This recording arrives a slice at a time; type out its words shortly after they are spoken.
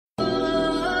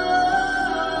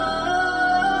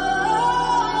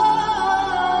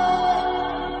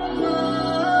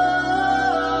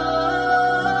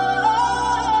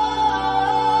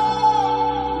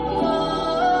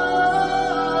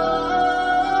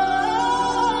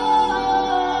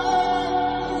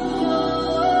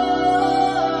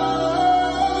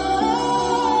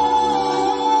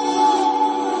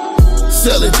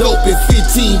selling dope at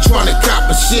 15, trying to cop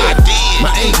a shit. I did.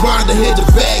 My Aunt Rhonda had the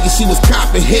bag and she was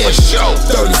copping heavy. For sure.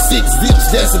 36 zips,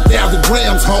 that's 1,000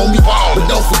 grams, homie. Ballin'. But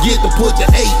don't forget to put the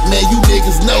 8, man, you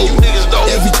niggas know. You niggas know.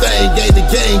 Everything ain't the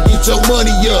game, get your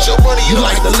money up. Get your money You up.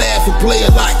 like to laugh and play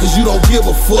a lot cause you don't give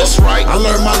a fuck. That's right. I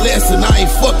learned my lesson, I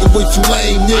ain't fucking with you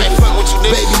lame I ain't niggas. fucking with you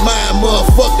niggas. Baby mine,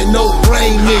 motherfucking no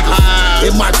brain niggas.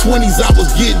 In my 20s, I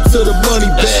was getting to the money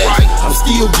bag. That's right. I'm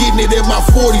still getting it in my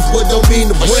 40s, but don't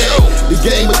mean to For brag. sure. The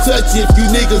game will touch you if you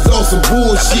niggas on some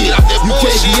bullshit. Get out that You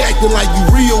can't be bullshit. acting like you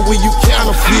real when you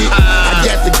counterfeit. I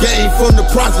got the game from the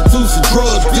prostitution,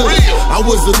 drug dealer. real. I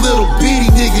was a little bitty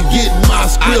nigga getting my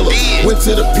skrilla. did. Went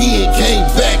to the pen, came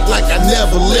back like I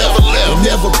never left. Never left. And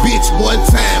never bitch one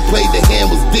time, played the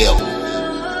hand was dealt.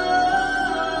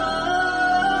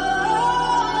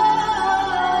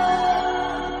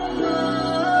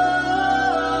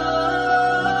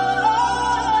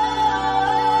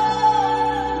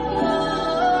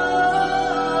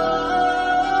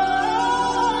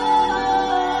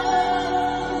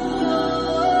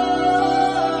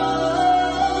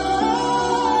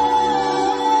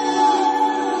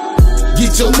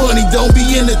 Get your money, don't be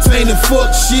entertaining fuck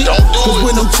shit. Don't do Cause it.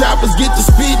 when them choppers get to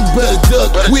spitting, better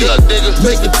duck Better quick. duck, nigga.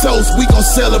 Make a toast, we gon'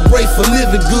 celebrate for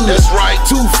living good. That's right.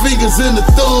 2 fingers in the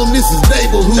thumb, this is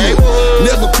neighborhood. Neighborhood.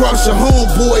 Never cross your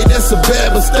homeboy, that's a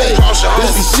bad mistake. cross your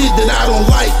That's the homie. shit that I don't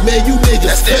like, man, you niggas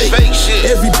That's that fake. fake shit.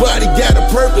 Everybody got a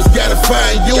purpose, gotta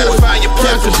find yours. Gotta find your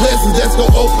Count your purpose. blessings, that's gon'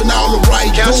 open all the right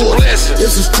Count your doors. blessings.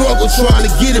 It's a struggle trying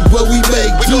to get it, but we make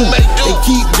do. gon' make do. And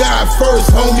keep God first,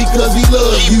 homie, cause he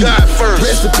loves you. Keep God first.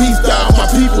 Rest in peace to all my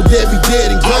people that be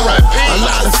dead and gone. R.I.P. A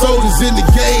lot of soldiers in the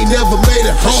game never made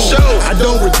it home. sure. I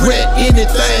don't regret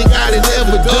anything I done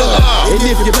ever done. And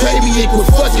if you pay me and quit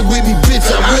fucking with me, bitch,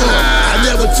 I won. I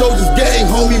never chose this game,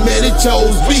 homie, man, it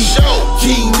chose me. sure.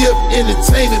 King Nip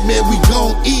Entertainment, man, we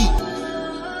gon' eat.